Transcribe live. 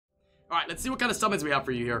Alright, let's see what kind of summons we have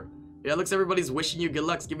for you here. Yeah, looks everybody's wishing you good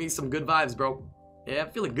luck. Give me some good vibes, bro. Yeah,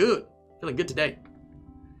 I'm feeling good. Feeling good today.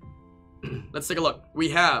 Let's take a look. We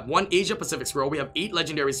have 1 Asia Pacific scroll. We have 8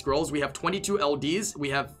 legendary scrolls. We have 22 LDs. We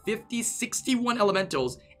have 61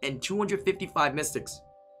 elementals and 255 mystics.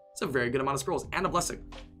 It's a very good amount of scrolls and a blessing.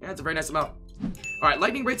 Yeah, it's a very nice amount. All right,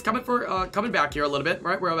 lightning rates coming back here a little bit.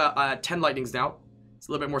 Right, we're about 10 lightnings now. It's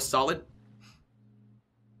a little bit more solid.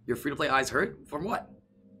 Your free-to-play eyes hurt from what?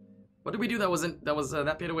 What did we do that was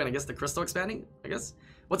that pay to win? I guess the crystal expanding. I guess.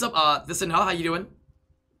 What's up? This and how you doing?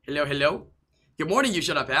 Hello, hello. Good morning, you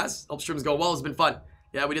shut up ass. Hope stream's going well. It's been fun.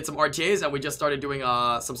 Yeah, we did some RTAs and we just started doing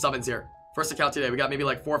some summons here. First account today. We got maybe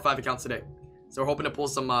like 4 or 5 accounts today. So we're hoping to pull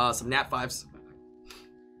some nat 5s.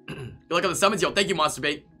 Good luck on the summons, yo. Thank you, Monster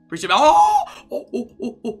Bait. Appreciate it. Oh!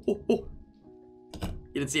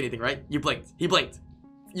 You didn't see anything, right? You blinked. He blinked.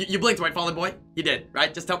 You blinked, right, Fallen Boy? You did,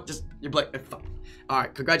 right? Just you blinked. All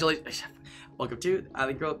right, congratulations. Welcome to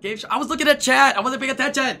IslandGrown Game Show. I was looking at chat. I wasn't paying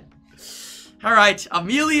attention. All right,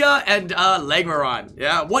 Amelia and LangMaron.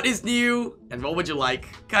 Yeah, what is new and what would you like?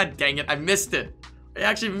 God dang it, I missed it. I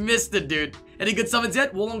actually missed it, dude. Any good summons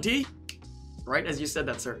yet? Wulong T? Right as you said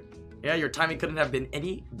that, sir. Yeah, your timing couldn't have been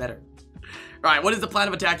any better. All right, what is the plan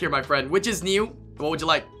of attack here, my friend? Which is new? What would you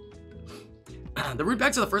like? The root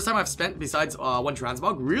packs are the first time I've spent besides 1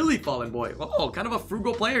 transmog. Really, Fallen Boy. Oh, kind of a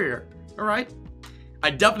frugal player here. All right. I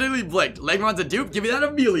definitely blinked. LangMaron's a dupe. Give me that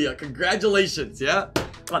Amelia. Congratulations, yeah?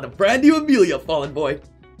 On the brand new Amelia, Fallen Boy.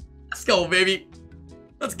 Let's go, baby.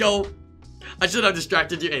 Let's go. I should have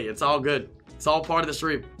distracted you. Hey, it's all good. It's all part of the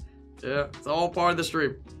stream. Yeah, it's all part of the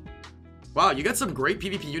stream. Wow, you got some great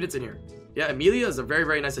PvP units in here. Yeah, Amelia is a very,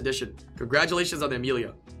 very nice addition. Congratulations on the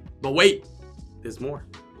Amelia. But wait, there's more.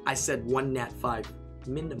 I said 1 nat 5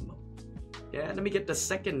 minimum. Yeah, let me get the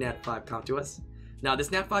second nat 5 come to us. Now, this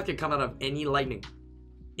nat 5 can come out of any lightning.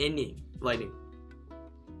 Any lightning.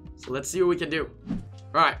 So let's see what we can do.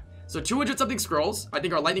 Alright, so 200 something scrolls. I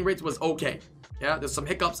think our lightning rates was okay. Yeah, there's some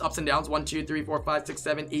hiccups, ups and downs. 1, 2, 3, 4, 5, 6,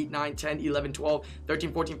 7, 8, 9, 10, 11, 12,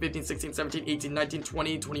 13, 14, 15, 16, 17, 18, 19,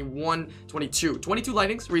 20, 21, 22. 22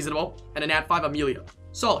 lightnings, reasonable. And a nat 5 Amelia.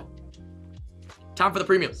 Solid. Time for the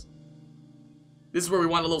premiums. This is where we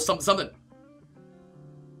want a little something something.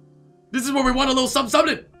 This is where we want a little something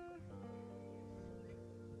something.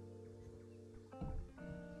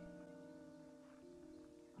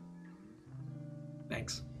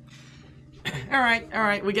 Thanks. all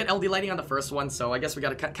right. We get LD lighting on the first one, so I guess we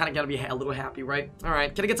kind of gotta be a little happy, right? All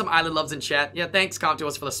right. Can I get some island loves in chat? Yeah, thanks,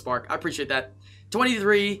 Comtuos, for the spark. I appreciate that.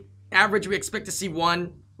 23 average. We expect to see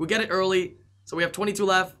 1. We get it early, so we have 22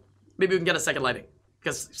 left. Maybe we can get a second lighting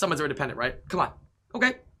because someone's already dependent, right? Come on.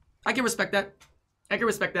 Okay, I can respect that. I can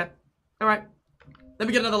respect that. All right. Let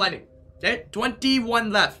me get another lightning. Okay, 21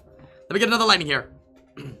 left. Let me get another lightning here.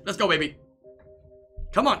 Let's go, baby.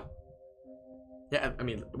 Come on. Yeah, I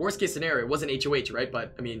mean, the worst case scenario, it wasn't HOH, right?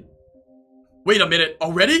 But, I mean, wait a minute.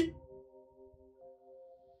 Already?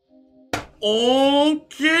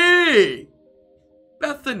 Okay.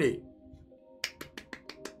 Bethany.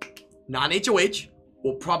 Non-HOH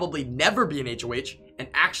will probably never be an HOH and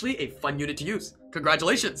actually a fun unit to use.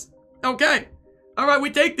 Congratulations. Okay. All right, we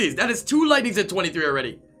take these. That is 2 lightnings at 23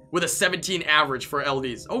 already with a 17 average for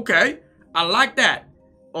LDs. Okay. I like that.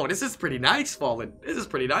 Oh, this is pretty nice, Fallen. This is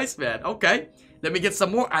pretty nice, man. Okay. Let me get some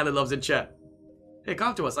more island loves in chat. Hey,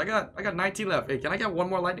 come to us. I got 19 left. Hey, can I get 1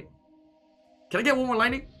 more lightning? Can I get 1 more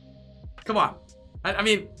lightning? Come on. I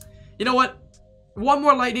mean, you know what? 1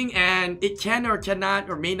 more lightning and it can or cannot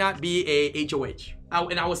or may not be a HOH.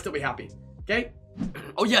 And I will still be happy. Okay?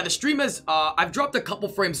 Oh yeah, the stream has, I've dropped a couple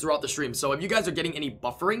frames throughout the stream. So if you guys are getting any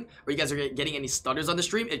buffering or you guys are getting any stutters on the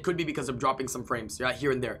stream, it could be because I'm dropping some frames, yeah, here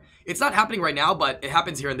and there. It's not happening right now, but it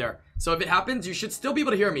happens here and there. So if it happens, you should still be able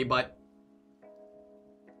to hear me, but...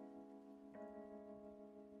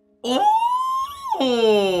 Oh!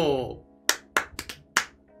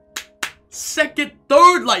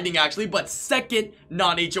 Third lightning actually, but second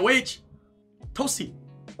non-HOH. Toasty.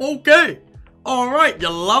 Okay. Alright, you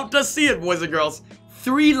love to see it, boys and girls.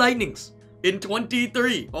 3 lightnings in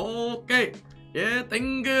 23. Okay. Yeah,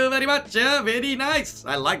 thank you very much. Yeah, very nice.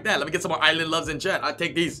 I like that. Let me get some more island loves in chat. I'll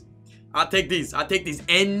take these. I'll take these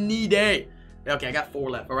any day. Okay, I got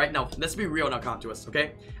 4 left. Alright, now let's be real now, Comtuos,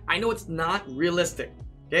 okay? I know it's not realistic.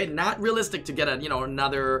 Okay, not realistic to get a,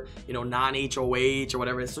 another, non-HOH or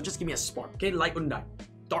whatever. So just give me a spark, okay? Light Undyne,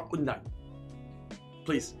 dark Undyne,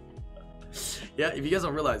 please. Yeah, if you guys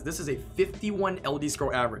don't realize, this is a 51 LD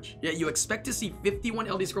scroll average. Yeah, you expect to see 51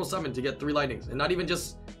 LD scroll summon to get 3 lightnings, and not even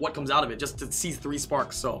just what comes out of it, just to see 3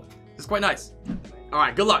 sparks. So it's quite nice. All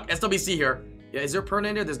right, good luck. SWC here. Yeah, is there a perna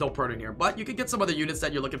in here? There's no perna in here. But you can get some other units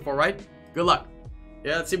that you're looking for, right? Good luck.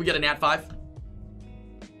 Yeah, let's see if we get a nat 5.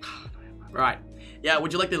 Right. Yeah,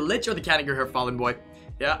 would you like the Lich or the Kanigher here, Fallen Boy?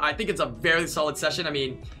 Yeah, I think it's a very solid session. I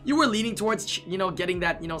mean, you were leaning towards, you know, getting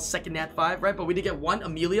that, you know, second nat 5, right? But we did get one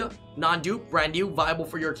Amelia, non-dupe, brand new, viable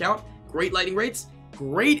for your account. Great lightning rates.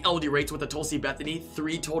 Great LD rates with the Tulsi Bethany.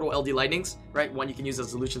 3 total LD lightnings, right? One you can use as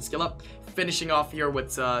solution skill up. Finishing off here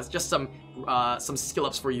with just some skill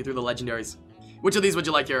ups for you through the legendaries. Which of these would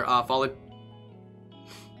you like here, Fallen?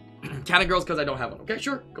 Canon Girls, because I don't have one. Okay,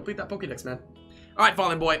 sure. Complete that Pokédex, man. Alright,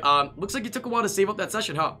 Fallen Boy. Looks like you took a while to save up that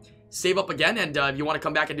session, huh? Save up again, and if you want to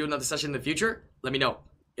come back and do another session in the future, let me know.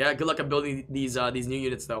 Yeah, good luck on building these new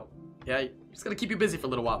units, though. Yeah, just gonna keep you busy for a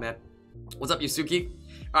little while, man. What's up, Yusuke?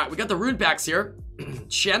 Alright, we got the rune packs here.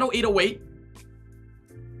 Channel 808.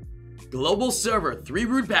 Global server, 3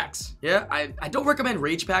 rune packs. Yeah, I don't recommend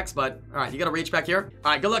rage packs, but alright, you got a rage pack here.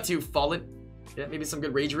 Alright, good luck to you, Fallen. Yeah, maybe some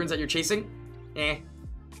good rage runes that you're chasing.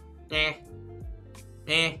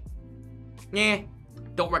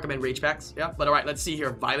 Don't recommend rage packs. Yeah, but alright, let's see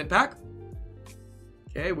here. Violent pack.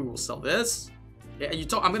 Okay, we will sell this. Yeah,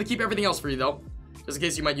 and I'm gonna keep everything else for you though, just in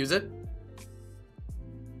case you might use it.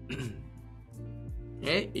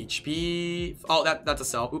 Okay, HP. Oh, that's a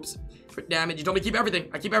sell. Oops. Crit damage. You told me to keep everything.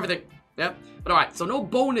 I keep everything. Yeah. But alright, so no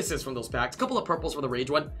bonuses from those packs. Couple of purples for the rage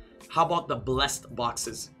one. How about the blessed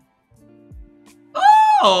boxes?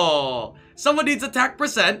 Oh! Someone needs attack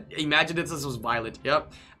percent. Imagine this was violent.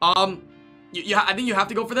 Yep. I think you have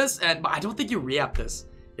to go for this, but I don't think you re-up this.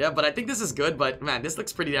 Yeah, but I think this is good, but man, this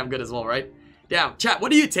looks pretty damn good as well, right? Damn, chat,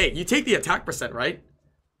 what do you take? You take the attack percent, right?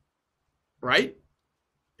 Right?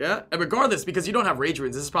 Yeah, and regardless, because you don't have rage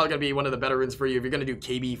runes, this is probably going to be one of the better runes for you if you're going to do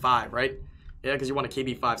KB5, right? Yeah, because you want a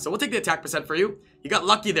KB5. So we'll take the attack percent for you. You got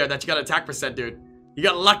lucky there that you got attack percent, dude. You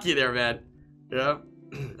got lucky there, man. Yeah.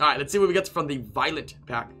 Alright, let's see what we get from the Violent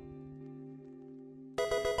pack.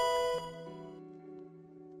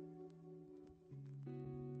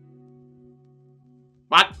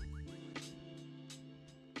 What?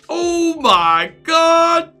 Oh my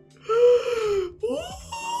god!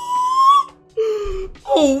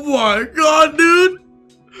 Oh my god, dude!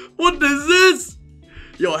 What is this?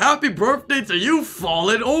 Yo, happy birthday to you,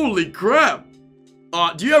 Fallen. Holy crap.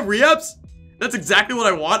 Do you have re-ups? That's exactly what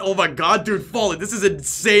I want. Oh my god, dude, Fallen. This is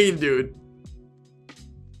insane, dude.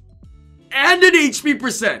 And an HP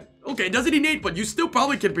percent. Okay, it doesn't innate, but you still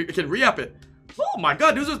probably can re-up it. Oh my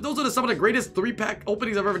god, those are some of the greatest 3-pack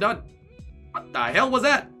openings I've ever done. What the hell was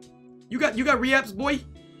that? You got re-ups, boy?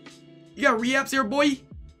 You got re-ups here, boy?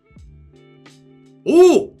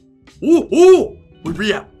 Ooh! Ooh! Ooh! We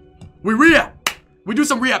re-up. We re-up. We do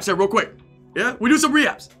some re-ups here real quick. Yeah? We do some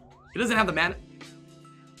re-ups. He doesn't have the mana.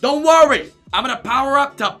 Don't worry. I'm gonna power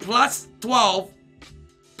up to plus 12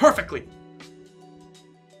 perfectly.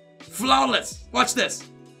 Flawless. Watch this.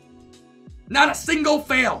 Not a single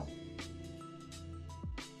fail.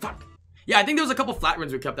 Fuck. Yeah, I think there was a couple flat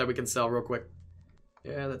runes we kept that we can sell real quick.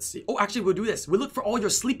 Yeah, let's see. Oh, actually, we'll do this. We'll look for all your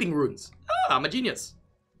sleeping runes. Ah, I'm a genius.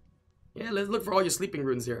 Yeah, let's look for all your sleeping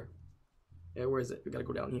runes here. Yeah, where is it? We gotta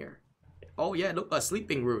go down here. Oh, yeah, look, a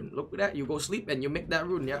sleeping rune. Look at that. You go sleep and you make that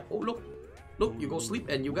rune. Yeah. Oh, look. Look, you go sleep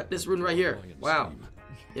and you got this rune right here. Wow.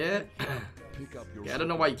 Yeah. Yeah, I don't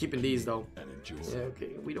know why you're keeping these, though. Yeah,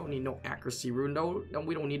 okay. We don't need no accuracy rune, though. No,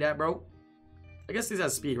 we don't need that, bro. I guess these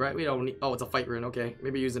have speed, right? We don't need... Oh, it's a fight rune. Okay.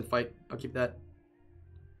 Maybe using fight. I'll keep that.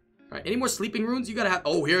 Alright, any more sleeping runes? You gotta have...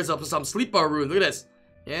 Oh, here's some sleeper rune. Look at this.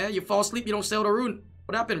 Yeah, you fall asleep, you don't sell the rune.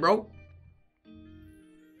 What happened, bro?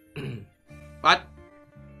 What?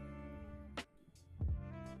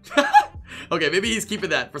 Okay, maybe he's keeping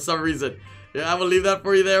that for some reason. Yeah, I'm gonna leave that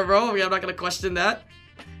for you there, bro. I'm not gonna question that.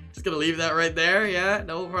 Just gonna leave that right there. Yeah,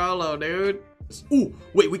 no problem, dude. Ooh,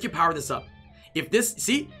 wait, we can power this up. If this,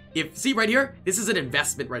 see right here, this is an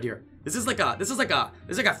investment right here. This is like a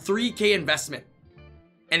 3K investment.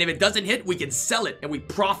 And if it doesn't hit, we can sell it and we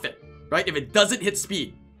profit, right? If it doesn't hit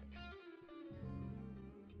speed.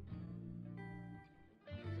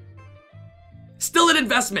 Still an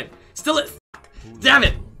investment. Still a... Damn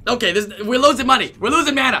it. Okay, we're losing money. We're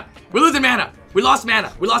losing mana. We're losing mana. We lost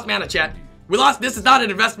mana. We lost mana, chat. We lost... This is not an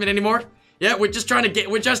investment anymore. Yeah, we're just trying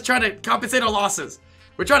to compensate our losses.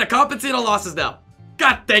 We're trying to compensate our losses now.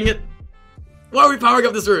 God dang it. Why are we powering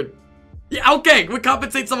up this rune? Yeah, okay. We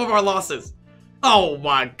compensate some of our losses. Oh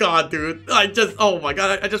my god, dude. Oh my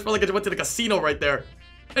god. I just felt like I just went to the casino right there.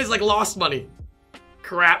 I just like lost money.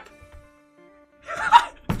 Crap.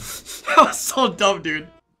 That was so dumb, dude.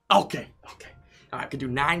 Okay. Alright, I can do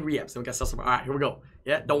 9 re-ups. Then we gotta sell some. Alright, here we go.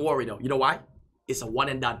 Yeah, don't worry though. You know why? It's a one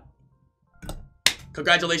and done.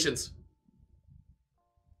 Congratulations.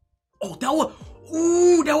 Oh, that was...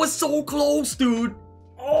 Ooh, that was so close, dude.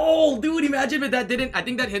 Oh, dude, imagine if that didn't... I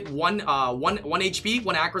think that hit one HP,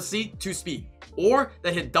 1 accuracy, 2 speed. Or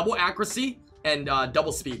that hit double accuracy and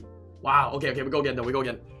double speed. Wow, okay, we go again, though. We go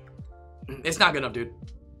again. It's not good enough, dude.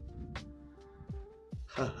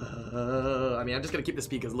 I mean, I'm just gonna keep the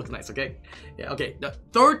speed because it looks nice, okay? Yeah, okay. The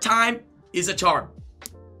 3rd time is a charm.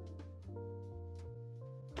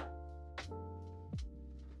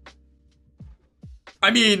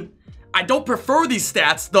 I mean, I don't prefer these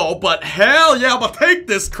stats though, but hell yeah, I'm gonna take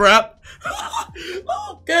this crap.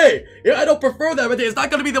 Okay, yeah, I don't prefer that, but it's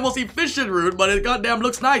not gonna be the most efficient route, but it goddamn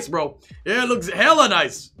looks nice, bro. Yeah, it looks hella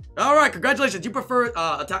nice. All right, congratulations. You prefer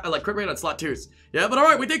attack like crit rate on slot 2s. Yeah, but all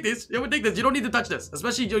right, we take this. Yeah, we take this. You don't need to touch this,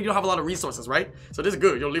 especially you don't have a lot of resources, right? So this is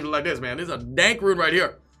good. You don't leave it like this, man. This is a dank rune right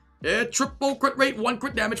here. Yeah, triple crit rate, 1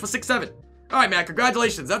 crit damage for 6/7. All right, man.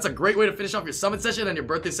 Congratulations. That's a great way to finish off your summon session and your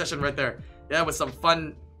birthday session right there. Yeah, with some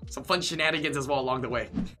fun shenanigans as well along the way.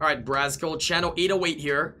 All right, Brasco, channel 808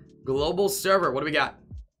 here. Global server. What do we got?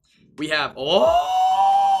 We have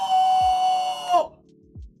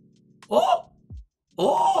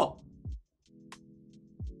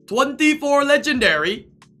 24 legendary.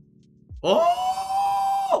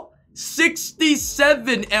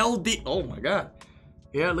 67 LD. Oh my god.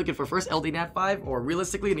 Yeah, looking for first LD NAT 5 or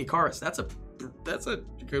realistically an Icarus. That's a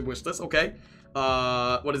good wish list. Okay.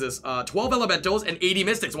 What is this? 12 elementals and 80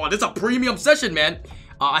 mystics. Wow, this is a premium session, man.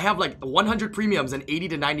 I have like 100 premiums and 80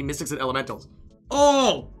 to 90 mystics and elementals.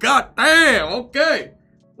 Oh, god damn. Okay.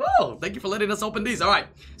 Whoa, thank you for letting us open these. All right.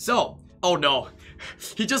 So, oh no.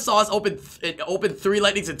 He just saw us open 3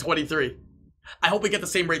 lightnings and 23. I hope we get the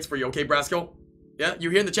same rates for you, okay, Brasco? Yeah,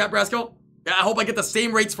 you here in the chat, Brasco? Yeah, I hope I get the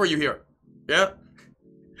same rates for you here. Yeah?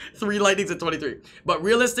 3 lightnings and 23. But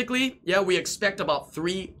realistically, yeah, we expect about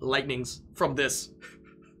 3 lightnings from this.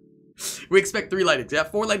 We expect 3 lightnings. Yeah,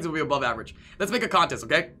 4 lightnings will be above average. Let's make a contest,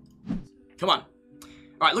 okay? Come on.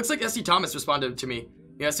 Alright, looks like SC Thomas responded to me.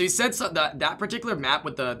 Yeah, so he said that particular map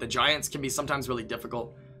with the giants can be sometimes really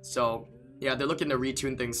difficult. So, yeah, they're looking to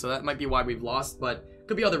retune things. So that might be why we've lost, but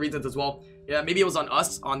could be other reasons as well. Yeah, maybe it was on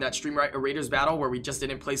us on that Stream Raiders battle where we just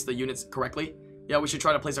didn't place the units correctly. Yeah, we should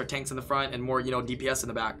try to place our tanks in the front and more, you know, DPS in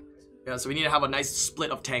the back. Yeah, so we need to have a nice split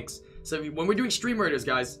of tanks. So when we're doing Stream Raiders,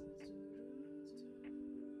 guys.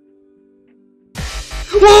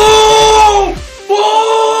 Whoa!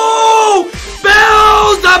 Whoa!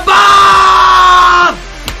 Beelzebub!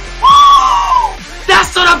 Whoa!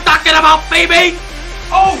 That's what I'm talking about, baby!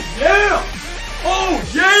 Oh, yeah! Oh,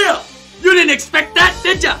 yeah! You didn't expect that,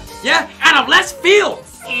 did ya? Yeah? Out of left field!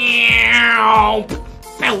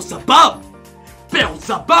 Beelzebub!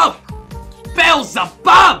 Beelzebub!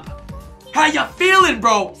 Beelzebub! How ya feeling,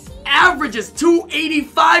 bro? Average is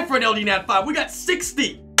 285 for an LD NAT 5. We got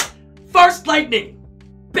 60. First lightning.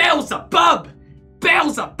 Beelzebub!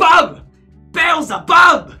 Beelzebub!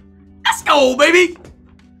 Beelzebub! Let's go, baby!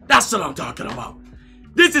 That's what I'm talking about.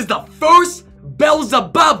 This is the first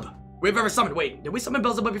Beelzebub we've ever summoned. Wait, did we summon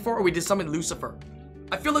Beelzebub before or we just summoned Lucifer?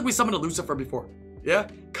 I feel like we summoned a Lucifer before. Yeah?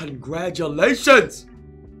 Congratulations!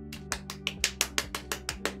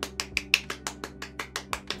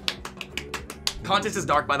 Contest is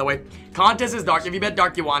dark, by the way. Contest is dark. If you bet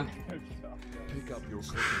dark, you won. Pick up your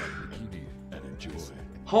coconut bikini and enjoy.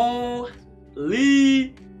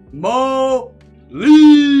 Holy moly!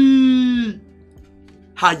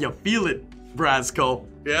 How you feeling, Brasco?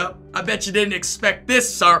 Yeah, I bet you didn't expect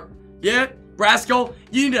this, sir. Yeah, Brasco,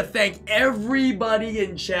 you need to thank everybody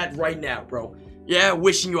in chat right now, bro. Yeah,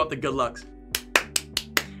 wishing you up the good lucks.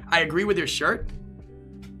 I agree with your shirt.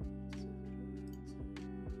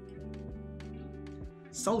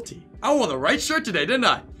 Salty. I wore the right shirt today, didn't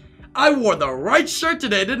I? I wore the right shirt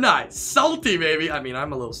today, didn't I? Salty, baby. I mean,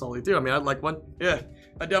 I'm a little salty too. I mean, I'd like one. Yeah,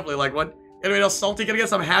 I definitely like one. Anybody else salty? Can I get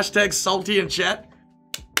some hashtag salty in chat?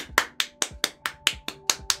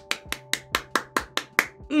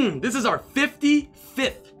 This is our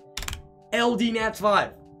 55th LD NAT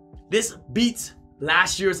 5. This beats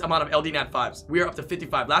last year's amount of LD NAT 5s. We are up to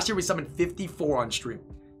 55. Last year we summoned 54 on stream.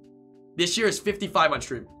 This year is 55 on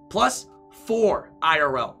stream. Plus 4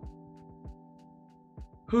 IRL.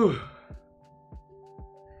 Whew.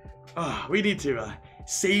 We need to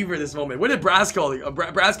savor this moment. Where did Brasco?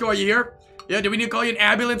 Brasco, are you here? Yeah, do we need to call you an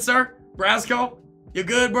ambulance, sir? Brasco? You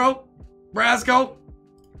good, bro? Brasco?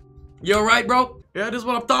 You alright, bro? Yeah, this is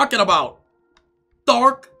what I'm talking about.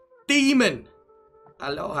 Dark Demon.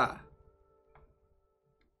 Aloha.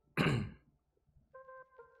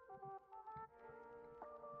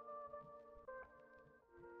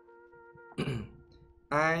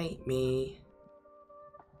 I may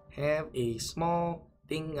have a small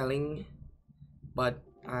ding-a-ling, but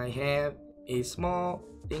I have a small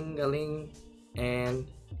ding-a-ling and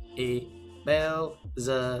a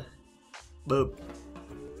Beelzebub.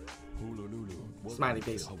 Smiley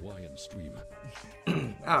face. Hawaiian stream.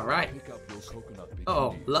 All right. Pick up your coconut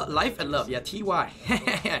Oh, bikini. life and love. Yeah, TY.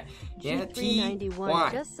 Yeah, TY.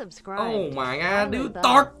 Just subscribe. Oh my god, Follow dude. the-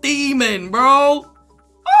 Dark Demon, bro.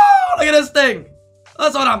 Oh, look at this thing.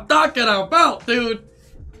 That's what I'm talking about, dude.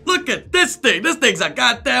 Look at this thing. This thing's a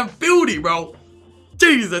goddamn beauty, bro.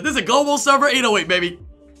 Jesus, this is a global server 808, baby.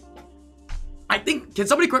 I think, can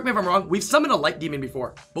somebody correct me if I'm wrong? We've summoned a light demon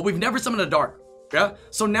before, but we've never summoned a dark. Yeah?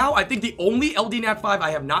 So now I think the only LD NAT 5 I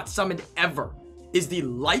have not summoned ever is the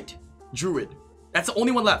light druid. That's the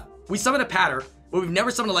only one left. We summoned a patter, but we've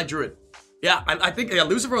never summoned a light druid. Yeah, I think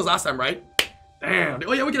Lucifer was last time, right? Damn.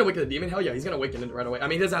 Oh yeah, we can awaken the demon. Hell yeah, he's gonna awaken it right away. I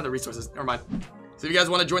mean, he doesn't have the resources. Never mind. So if you guys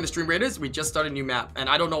want to join the Stream Raiders, we just started a new map, and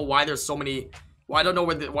I don't know why there's so many. Well, I don't know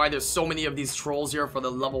why there's so many of these trolls here for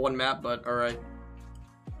the level 1 map, but all right.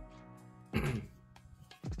 All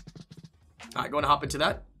right, going to hop into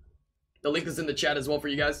that. The link is in the chat as well for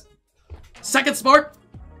you guys. Second smart.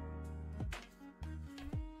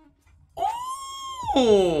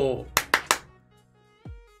 Oh,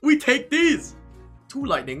 we take these 2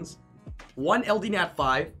 lightnings, 1 LD NAT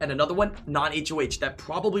 5 and another one non-HOH that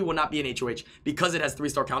probably will not be an HOH because it has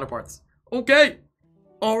 3-star counterparts. Okay,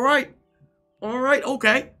 all right,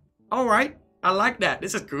 okay, all right. I like that.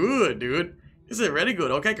 This is good, dude. This is really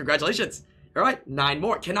good. Okay, congratulations. All right, 9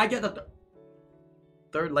 more. Can I get the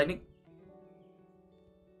third lightning?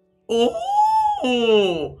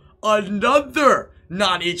 Oh, another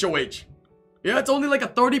non-HOH. Yeah, it's only like a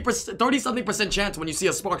 30-something% chance when you see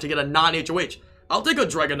a spark to get a non-HOH. I'll take a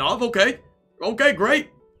Dragonov, okay. Okay,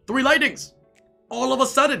 great. 3 lightnings. All of a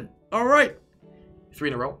sudden. All right. 3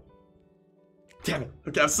 in a row. Damn it.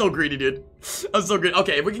 Okay, I'm so greedy, dude. I'm so greedy.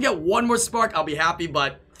 Okay, if we can get 1 more spark, I'll be happy,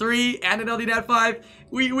 but 3 and an LD NAT 5,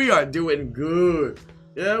 we are doing good.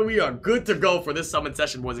 Yeah, we are good to go for this summon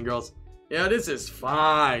session, boys and girls. Yeah, this is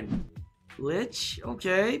fine. Lich,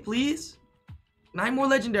 okay, please. 9 more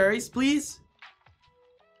legendaries, please.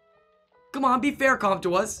 Come on, be fair, comp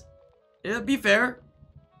to us. Yeah, be fair.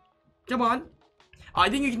 Come on. I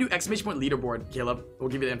think you can do exclamation point leaderboard, Caleb. We'll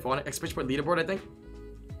give you the info on it. Exclamation point leaderboard, I think.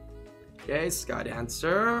 Okay, Sky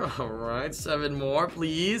Dancer. Alright, 7 more,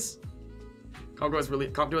 please. Comp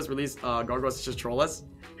to us release Gargoyles to just troll us.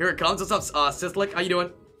 Here it comes. What's up, Sithlick? How you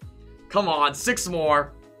doing? Come on, 6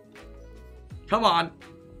 more. Come on.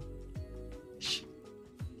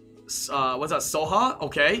 What's that? Soha?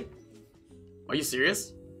 Okay. Are you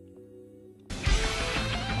serious?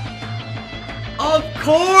 Of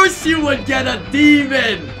course you would get a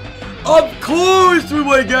demon! Of course we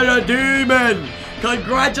would get a demon!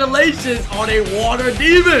 Congratulations on a water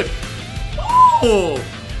demon! Oh!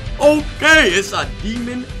 Okay, it's a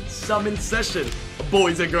demon summon session,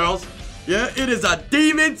 boys and girls. Yeah, it is a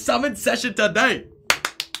demon summon session today.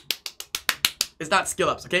 It's not skill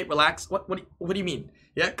ups, okay? Relax. What do you mean?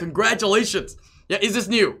 Yeah, congratulations. Yeah, is this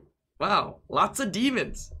new? Wow, lots of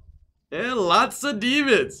demons. Yeah, lots of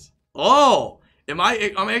demons. Oh, am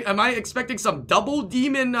I expecting some double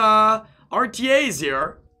demon RTAs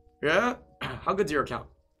here? Yeah. How good's your account?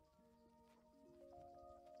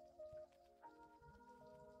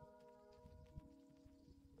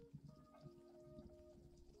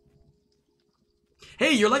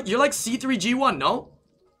 Hey, you're like C3G1, no?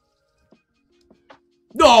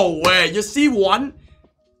 No way. You're C1?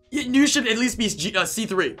 You should at least be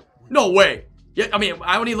C3. No way. Yeah, I mean,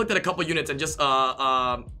 I only looked at a couple units and just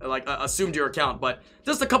assumed your account, but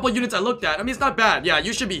just a couple units I looked at. I mean, it's not bad. Yeah,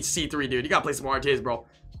 you should be C3, dude. You gotta play some more RTAs, bro.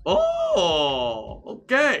 Oh,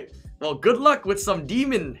 okay. Well, good luck with some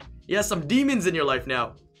demon. Yeah, some demons in your life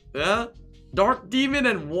now. Yeah, dark demon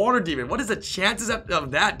and water demon. What is the chances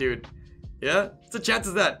of that, dude? Yeah, what's the chances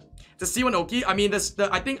of that? To C1 Oki, I mean, I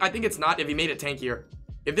think it's not if he made it tankier.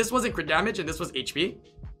 If this wasn't crit damage and this was HP.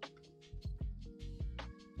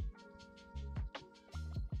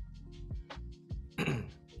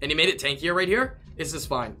 And he made it tankier right here, this is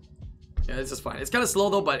fine. Yeah, this is fine. It's kind of slow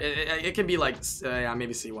though, but it can be like, yeah,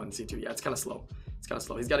 maybe C1, C2. Yeah, it's kind of slow. It's kind of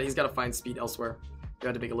slow. He's got to find speed elsewhere. You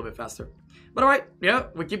got to make it a little bit faster. But all right, yeah,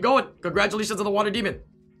 we keep going. Congratulations on the water demon.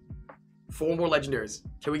 4 more legendaries.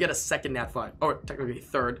 Can we get a second Nat 5? Or technically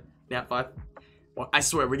third Nat 5. Well, I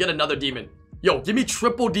swear, we get another demon. Yo, give me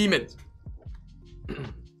triple demons.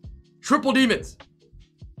 Triple demons.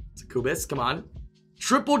 It's a Kubis, come on.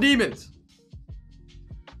 Triple demons.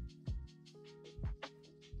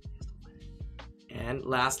 And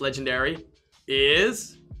last legendary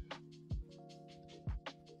is...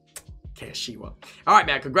 Okay, Shiwa. All right,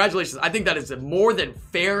 man. Congratulations. I think that is a more than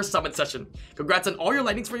fair summon session. Congrats on all your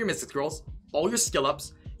lightnings for your Mystics girls, all your skill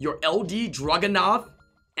ups, your LD Dragonov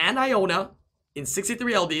and Iona in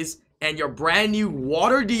 63 LDs, and your brand new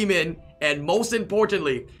Water Demon, and most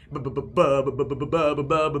importantly, Beelzebub.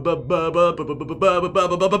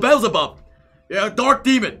 Yeah, Dark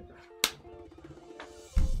Demon.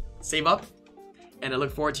 Save up. And I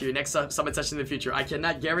look forward to your next summit session in the future. I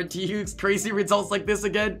cannot guarantee you crazy results like this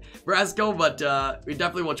again, Brasco, but we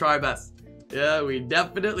definitely will try our best. Yeah, we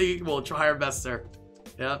definitely will try our best, sir.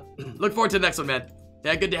 Yeah. Look forward to the next one, man.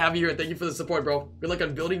 Yeah, good to have you here. Thank you for the support, bro. Good luck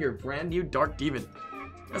on building your brand new Dark Demon.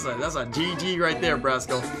 That's a GG right there,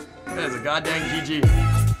 Brasco. That is a goddamn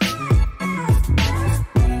GG.